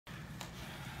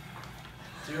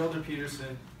Dear Elder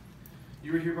Peterson,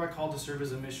 you are hereby called to serve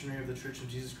as a missionary of the Church of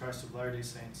Jesus Christ of Latter-day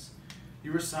Saints.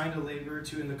 You were assigned to labor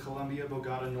in the Columbia,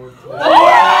 Bogota, North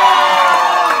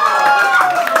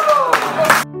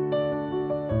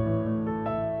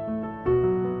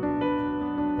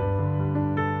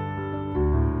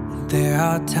There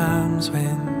are times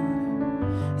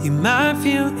when you might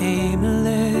feel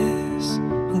aimless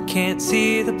and can't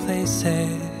see the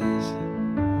places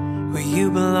where you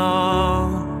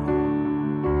belong,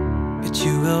 but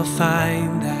you will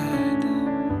find that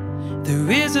there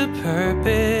is a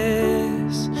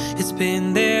purpose. It's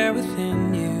been there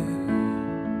within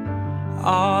you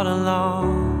all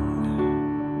along,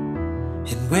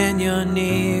 and when you're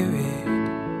near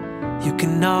it, you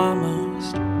can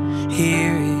almost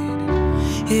hear it.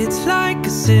 It's like a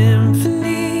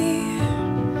symphony.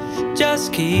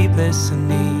 Just keep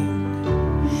listening,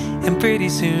 and pretty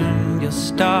soon you'll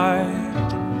start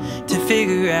to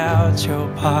figure out your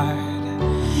part.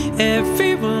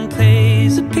 Everyone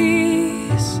plays a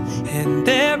piece, and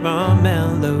there are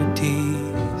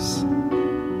melodies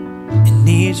in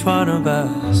each one of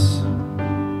us.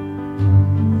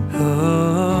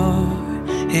 Oh,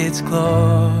 it's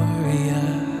glorious.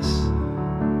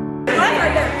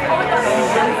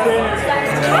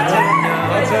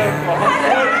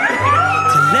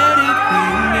 To let it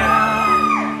ring out,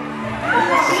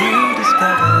 you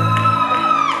discover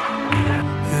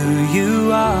who you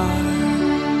are.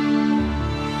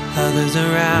 Others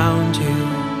around you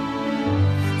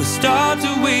will start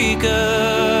to wake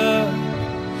up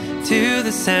to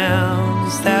the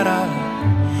sounds that are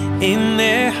in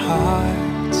their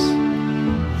hearts.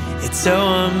 It's so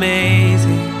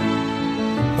amazing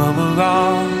what we're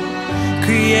all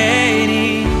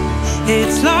creating.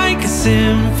 It's like a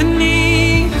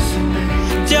symphony.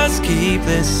 Just keep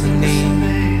listening,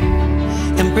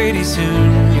 and pretty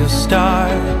soon you'll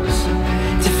start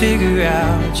to figure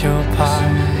out your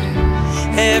part.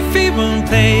 Everyone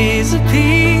plays a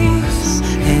piece,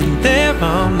 and there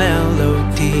are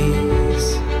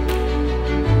melodies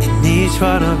in each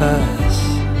one of us.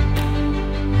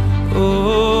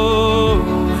 Oh,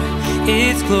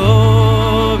 it's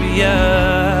glorious.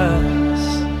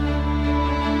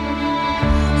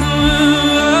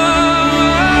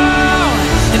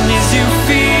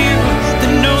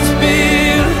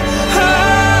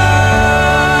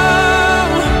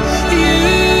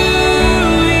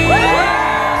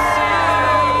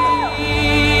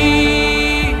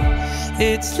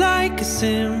 It's like a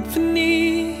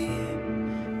symphony.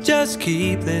 Just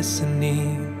keep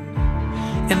listening,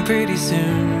 and pretty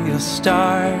soon you'll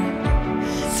start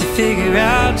to figure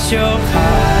out your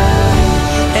part.